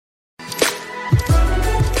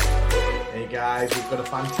guys. We've got a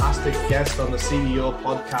fantastic guest on the CEO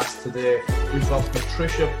podcast today. We've got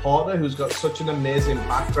Patricia Porter, who's got such an amazing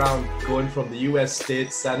background going from the US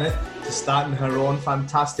State Senate to starting her own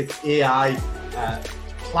fantastic AI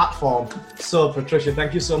platform. So Patricia,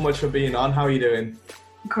 thank you so much for being on. How are you doing?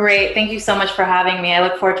 Great. Thank you so much for having me. I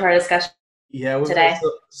look forward to our discussion today.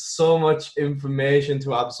 Got so much information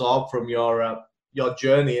to absorb from your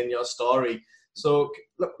journey and your story. So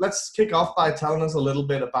let's kick off by telling us a little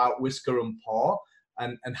bit about Whisker and Paw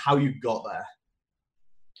and how you got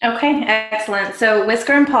there. Okay, excellent. So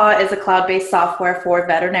Whisker and Paw is a cloud-based software for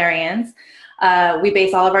veterinarians. We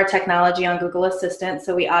base all of our technology on Google Assistant,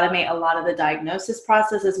 so we automate a lot of the diagnosis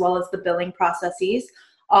process as well as the billing processes,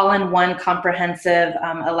 all in one comprehensive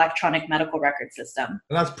electronic medical record system.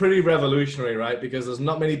 And that's pretty revolutionary, right? Because there's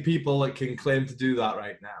not many people that can claim to do that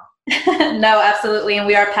right now. No, absolutely. And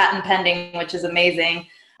we are patent pending, which is amazing.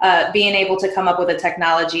 Being able to come up with a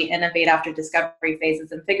technology, innovate after discovery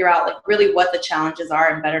phases, and figure out really what the challenges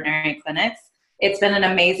are in veterinary clinics. It's been an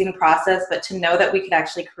amazing process, but to know that we could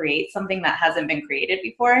actually create something that hasn't been created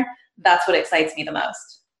before, that's what excites me the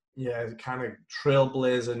most. Yeah, kind of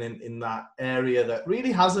trailblazing in that area that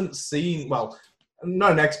really hasn't seen, well, I'm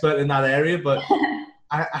not an expert in that area, but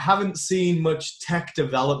I haven't seen much tech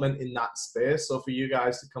development in that space. So for you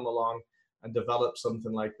guys to come along and develop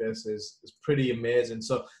something like this is pretty amazing.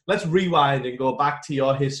 So let's rewind and go back to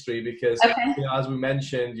your history because, as we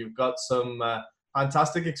mentioned, you've got some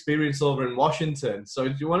fantastic experience over in Washington. So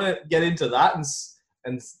do you want to get into that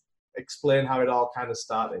and explain how it all kind of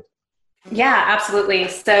started? Yeah, absolutely.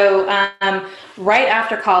 So right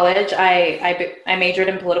after college, I majored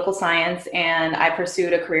in political science and I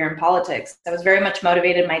pursued a career in politics. I was very much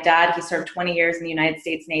motivated. My dad, he served 20 years in the United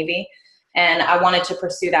States Navy, and I wanted to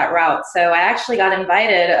pursue that route. So I actually got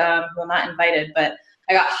invited, not invited, but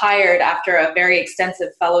I got hired after a very extensive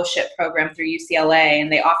fellowship program through UCLA,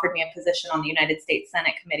 and they offered me a position on the United States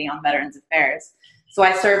Senate Committee on Veterans Affairs. So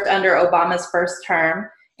I served under Obama's first term,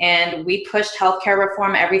 and we pushed healthcare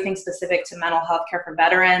reform, everything specific to mental health care for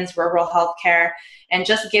veterans, rural healthcare, and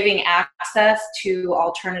just giving access to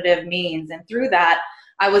alternative means. And through that,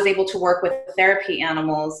 I was able to work with therapy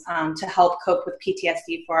animals to help cope with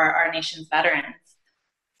PTSD for our nation's veterans.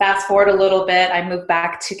 Fast forward a little bit, I moved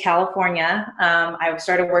back to California. I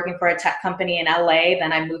started working for a tech company in LA.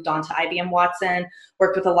 Then I moved on to IBM Watson,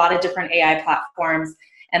 worked with a lot of different AI platforms.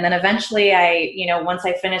 And then eventually once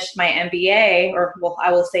I finished my MBA,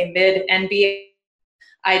 I will say mid-MBA,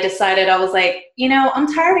 I decided I was like,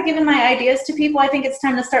 I'm tired of giving my ideas to people. I think it's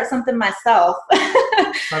time to start something myself.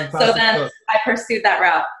 So then I pursued that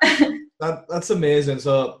route. That's amazing.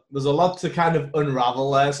 So there's a lot to kind of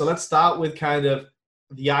unravel there. So let's start with kind of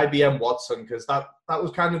the IBM Watson, because that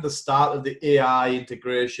was kind of the start of the AI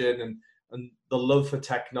integration and the love for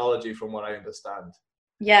technology from what I understand.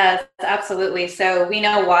 Yes, absolutely. So we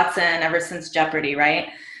know Watson ever since Jeopardy, right?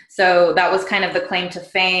 So that was kind of the claim to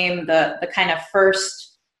fame, the kind of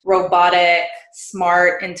first robotic,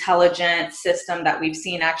 smart, intelligent system that we've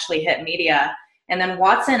seen actually hit media. And then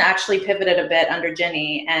Watson actually pivoted a bit under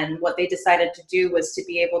Ginny, and what they decided to do was to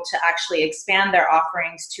be able to actually expand their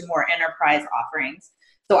offerings to more enterprise offerings.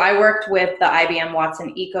 So I worked with the IBM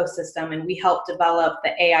Watson ecosystem, and we helped develop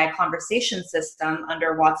the AI conversation system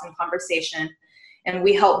under Watson Conversation. And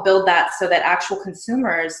we helped build that so that actual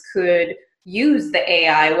consumers could use the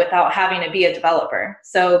AI without having to be a developer.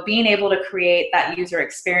 So being able to create that user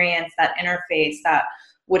experience, that interface that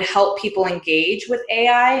would help people engage with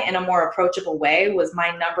AI in a more approachable way was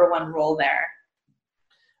my number one role there.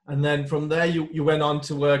 And then from there, you went on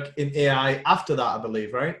to work in AI after that, I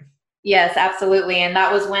believe, right? Yes, absolutely. And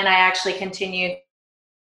that was when I actually continued.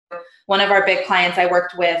 One of our big clients, I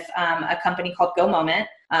worked with a company called Go Moment.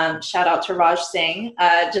 Shout out to Raj Singh.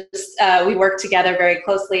 We worked together very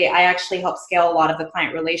closely. I actually helped scale a lot of the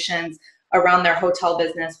client relations around their hotel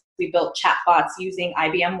business. We built chatbots using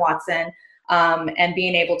IBM Watson and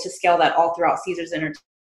being able to scale that all throughout Caesars Entertainment,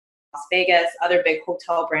 Las Vegas, other big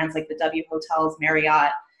hotel brands like the W Hotels,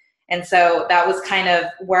 Marriott. And so that was kind of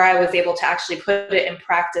where I was able to actually put it in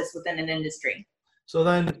practice within an industry. So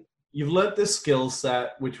then you've learned this skill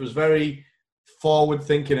set, which was very forward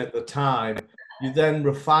thinking at the time. You then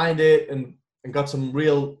refined it and got some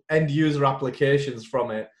real end user applications from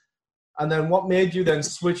it. And then what made you then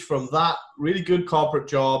switch from that really good corporate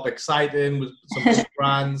job, exciting with some big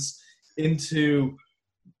brands, into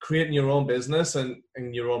creating your own business and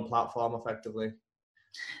your own platform effectively?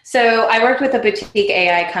 So I worked with a boutique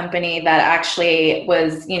AI company that actually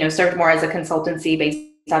was, served more as a consultancy based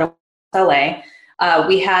out of LA.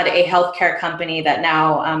 We had a healthcare company that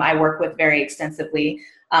now I work with very extensively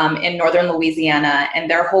in northern Louisiana, and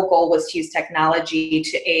their whole goal was to use technology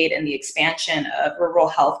to aid in the expansion of rural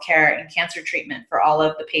healthcare and cancer treatment for all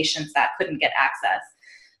of the patients that couldn't get access.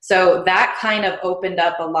 So that kind of opened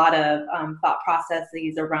up a lot of thought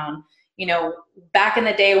processes around, back in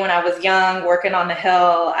the day when I was young, working on the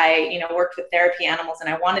hill, I, worked with therapy animals, and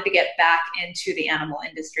I wanted to get back into the animal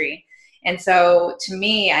industry. And so to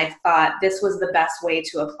me, I thought this was the best way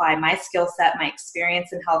to apply my skill set, my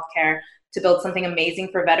experience in healthcare, to build something amazing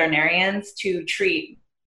for veterinarians to treat,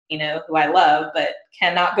 who I love, but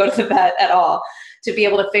cannot go to the vet at all, to be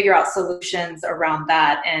able to figure out solutions around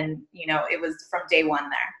that. And, it was from day one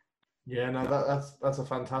there. Yeah, no, that's a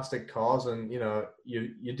fantastic cause. And,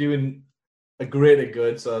 you're doing a greater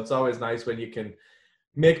good. So it's always nice when you can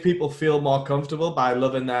make people feel more comfortable by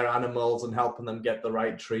loving their animals and helping them get the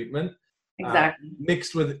right treatment. Exactly.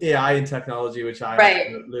 Mixed with AI and technology, which I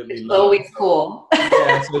absolutely it's love. Always cool.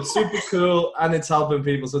 Yeah, so it's super cool and it's helping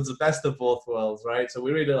people. So it's the best of both worlds, right? So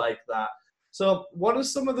we really like that. So what are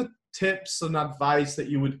some of the tips and advice that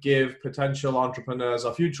you would give potential entrepreneurs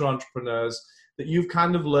or future entrepreneurs that you've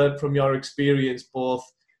kind of learned from your experience, both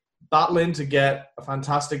battling to get a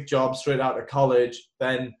fantastic job straight out of college,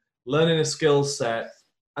 then learning a skill set,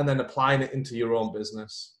 and then applying it into your own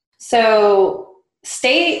business? So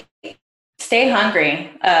stay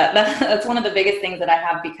hungry. That's one of the biggest things that I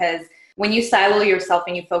have, because when you silo yourself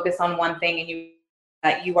and you focus on one thing and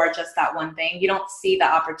that you are just that one thing, you don't see the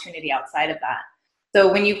opportunity outside of that. So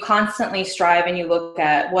when you constantly strive and you look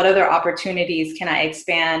at what other opportunities can I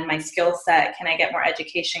expand my skill set, can I get more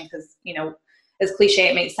education? Because, as cliche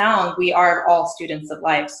it may sound, we are all students of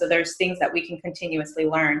life. So there's things that we can continuously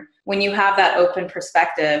learn. When you have that open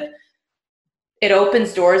perspective, it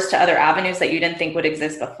opens doors to other avenues that you didn't think would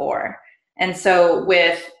exist before. And so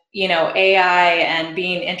with, AI and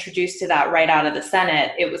being introduced to that right out of the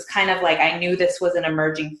Senate, it was kind of like I knew this was an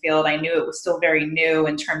emerging field. I knew it was still very new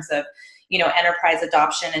in terms of, enterprise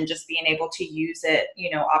adoption and just being able to use it,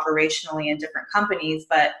 operationally in different companies.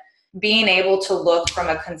 But being able to look from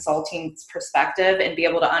a consulting perspective and be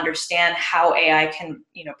able to understand how AI can,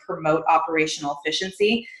 promote operational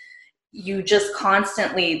efficiency, you just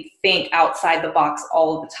constantly think outside the box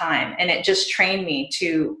all of the time. And it just trained me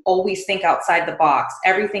to always think outside the box.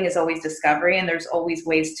 Everything is always discovery, and there's always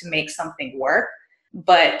ways to make something work,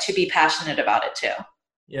 but to be passionate about it too.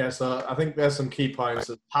 Yeah, so I think there's some key points.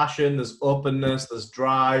 There's passion, there's openness, there's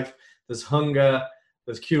drive, there's hunger,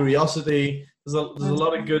 there's curiosity. There's a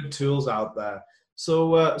lot of good tools out there. So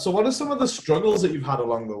what are some of the struggles that you've had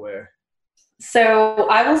along the way? So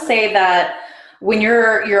I will say that when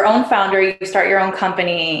you're your own founder, you start your own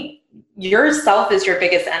company, yourself is your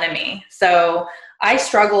biggest enemy. So I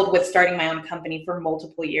struggled with starting my own company for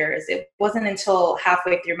multiple years. It wasn't until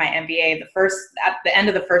halfway through my MBA, at the end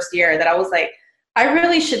of the first year, that I was like, I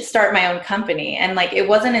really should start my own company. And it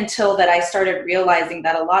wasn't until that I started realizing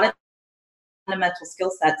that a lot of fundamental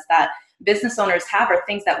skill sets that business owners have are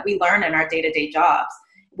things that we learn in our day-to-day jobs.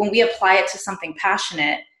 When we apply it to something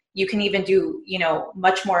passionate, you can even do,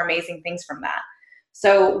 much more amazing things from that.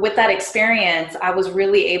 So with that experience, I was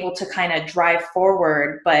really able to kind of drive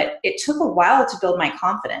forward, but it took a while to build my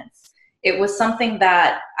confidence. It was something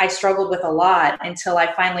that I struggled with a lot until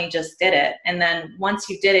I finally just did it. And then once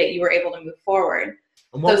you did it, you were able to move forward.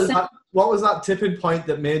 And what was that tipping point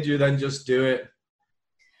that made you then just do it?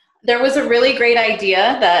 There was a really great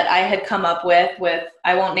idea that I had come up with,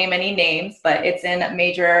 I won't name any names, but it's in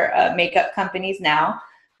major makeup companies now.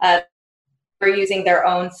 We're using their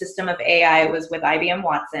own system of AI. It was with IBM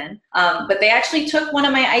Watson. But they actually took one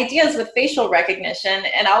of my ideas with facial recognition.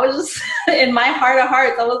 And I was just, in my heart of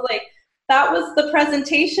hearts, I was like, that was the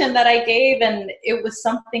presentation that I gave. And it was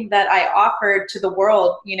something that I offered to the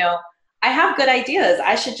world. I have good ideas.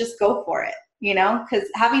 I should just go for it, because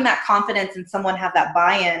having that confidence and someone have that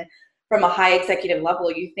buy-in from a high executive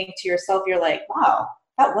level, you think to yourself, you're like, wow,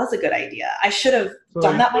 that was a good idea. I should have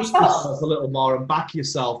done that myself. A little more and back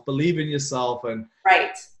yourself, believe in yourself, and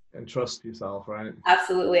trust yourself, right?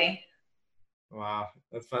 Absolutely. Wow,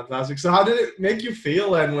 that's fantastic. So how did it make you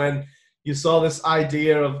feel then when you saw this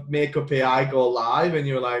idea of Makeup AI go live and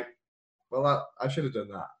you were like, well, I should have done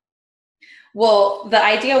that? Well, the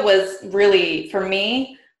idea was really, for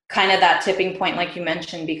me, kind of that tipping point, like you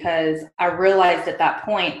mentioned, because I realized at that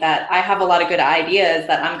point that I have a lot of good ideas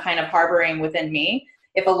that I'm kind of harboring within me.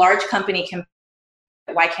 If a large company can,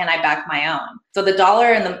 why can't I back my own? So the dollar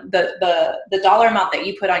and the dollar amount that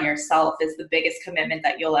you put on yourself is the biggest commitment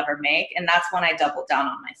that you'll ever make. And that's when I doubled down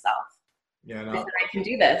on myself. Yeah, I said, no, I can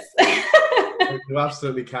do this. you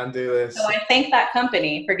absolutely can do this. So I thank that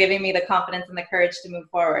company for giving me the confidence and the courage to move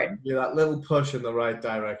forward. Yeah, that little push in the right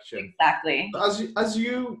direction. Exactly. As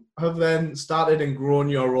you have then started and grown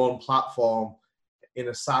your own platform in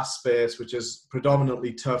a SaaS space, which is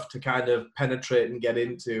predominantly tough to kind of penetrate and get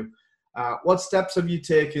into, what steps have you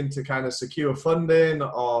taken to kind of secure funding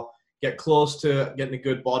or get close to getting a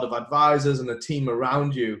good board of advisors and a team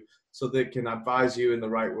around you so they can advise you in the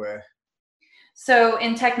right way? So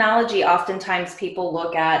in technology, oftentimes people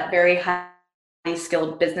look at very highly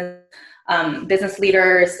skilled business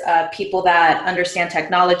leaders, people that understand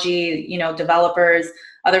technology, developers,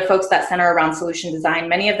 other folks that center around solution design.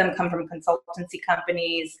 Many of them come from consultancy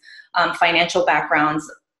companies, financial backgrounds.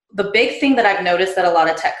 The big thing that I've noticed that a lot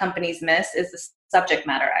of tech companies miss is the subject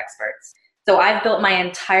matter experts. So I've built my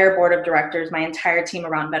entire board of directors, my entire team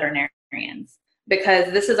around veterinarians,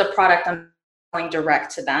 because this is a product I'm going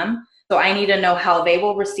direct to them. So I need to know how they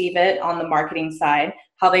will receive it on the marketing side,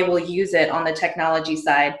 how they will use it on the technology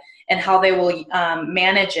side, and how they will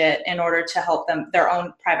manage it in order to help them, their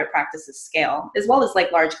own private practices scale, as well as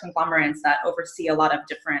like large conglomerates that oversee a lot of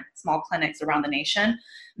different small clinics around the nation.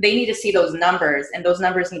 They need to see those numbers, and those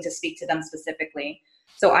numbers need to speak to them specifically.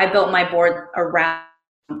 So I built my board around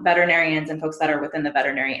veterinarians and folks that are within the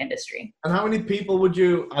veterinary industry. And how many people would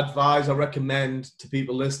you advise or recommend to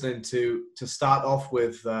people listening to start off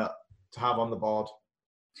with to have on the board?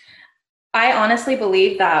 I honestly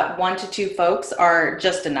believe that 1 to 2 folks are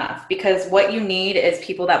just enough, because what you need is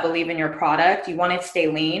people that believe in your product. You want to stay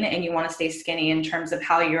lean and you want to stay skinny in terms of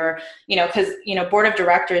how you're, because, board of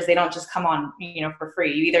directors, they don't just come on, for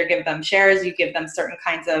free. You either give them shares, you give them certain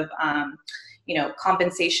kinds of,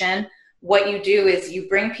 compensation. What you do is you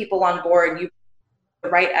bring people on board, you the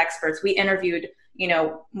right experts. We interviewed,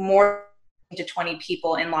 more to 20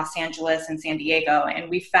 people in Los Angeles and San Diego, and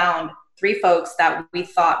we found 3 folks that we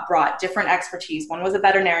thought brought different expertise. One was a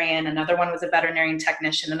veterinarian, another one was a veterinarian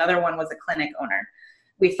technician, another one was a clinic owner.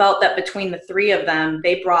 We felt that between the 3 of them,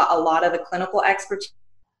 they brought a lot of the clinical expertise,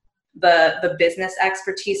 the business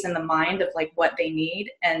expertise in the mind of like what they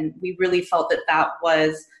need. And we really felt that that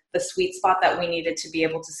was the sweet spot that we needed to be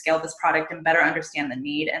able to scale this product and better understand the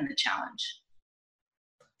need and the challenge.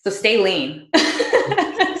 So stay lean.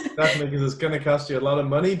 Definitely, because it's going to cost you a lot of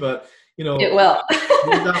money, but it will.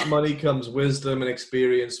 With that money comes wisdom and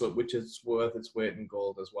experience, which is worth its weight in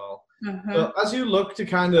gold as well. Mm-hmm. So as you look to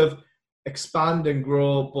kind of expand and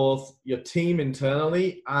grow both your team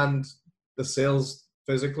internally and the sales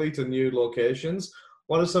physically to new locations,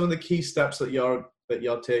 what are some of the key steps that you're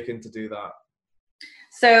taking to do that?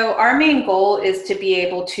 So our main goal is to be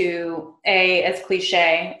able to, as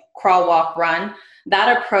cliche, crawl, walk, run.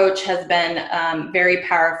 That approach has been very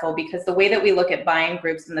powerful, because the way that we look at buying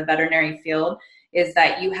groups in the veterinary field is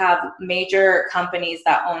that you have major companies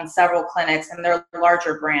that own several clinics, and they're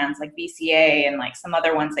larger brands like VCA and like some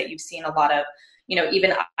other ones that you've seen a lot of,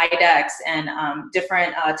 even IDEX and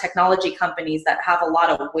different technology companies that have a lot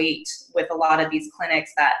of weight with a lot of these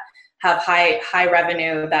clinics that have high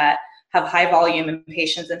revenue, that have high volume in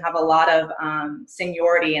patients, and have a lot of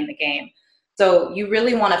seniority in the game. So you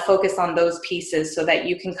really want to focus on those pieces so that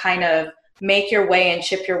you can kind of make your way and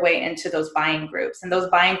chip your way into those buying groups. And those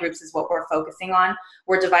buying groups is what we're focusing on.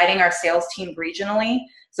 We're dividing our sales team regionally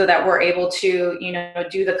so that we're able to,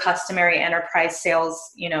 do the customary enterprise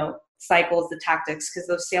sales, cycles, the tactics, because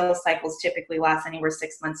those sales cycles typically last anywhere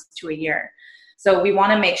 6 months to a year. So we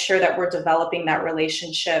want to make sure that we're developing that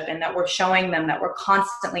relationship and that we're showing them that we're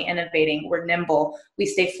constantly innovating, we're nimble, we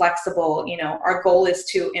stay flexible. Our goal is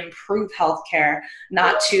to improve healthcare,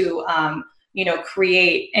 not to,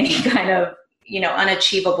 create any kind of,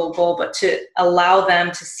 unachievable goal, but to allow them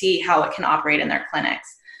to see how it can operate in their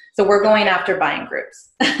clinics. So we're going after buying groups.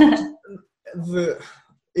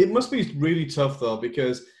 It must be really tough though,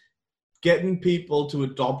 because getting people to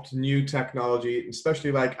adopt new technology,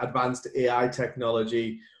 especially like advanced AI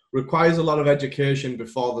technology, requires a lot of education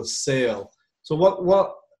before the sale. So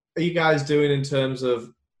what are you guys doing in terms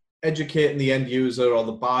of educating the end user or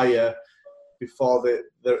the buyer before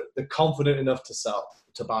they're confident enough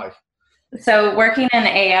to buy? So working in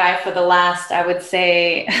AI for the last, I would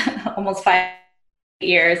say, almost 5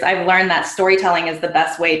 years, I've learned that storytelling is the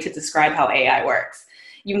best way to describe how AI works.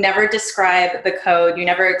 You never describe the code, you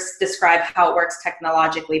never describe how it works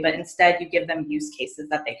technologically, but instead you give them use cases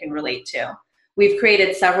that they can relate to. We've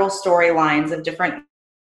created several storylines of different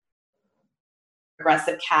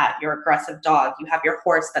aggressive cat, your aggressive dog, you have your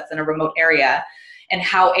horse that's in a remote area, and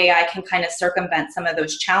how AI can kind of circumvent some of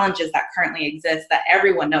those challenges that currently exist that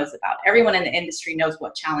everyone knows about. Everyone in the industry knows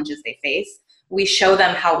what challenges they face. We show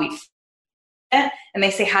them how we it, and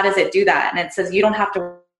they say, how does it do that? And it says, you don't have to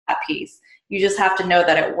work that piece. You just have to know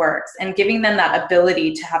that it works. And giving them that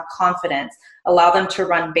ability to have confidence, allow them to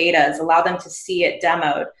run betas, allow them to see it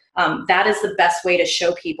demoed. That is the best way to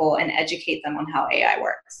show people and educate them on how AI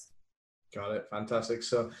works. Got it. Fantastic.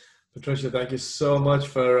 So, Patricia, thank you so much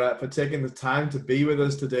for taking the time to be with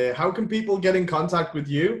us today. How can people get in contact with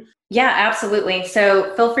you? Yeah, absolutely.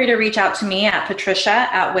 So feel free to reach out to me at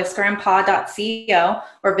patricia@whiskerandpaw.co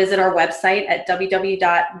or visit our website at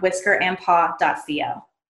www.whiskerandpaw.co.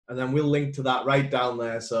 And then we'll link to that right down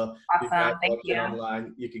there. So Awesome. Thank you.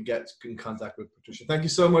 Online, you can get in contact with Patricia. Thank you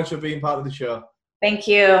so much for being part of the show. Thank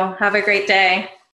you. Have a great day.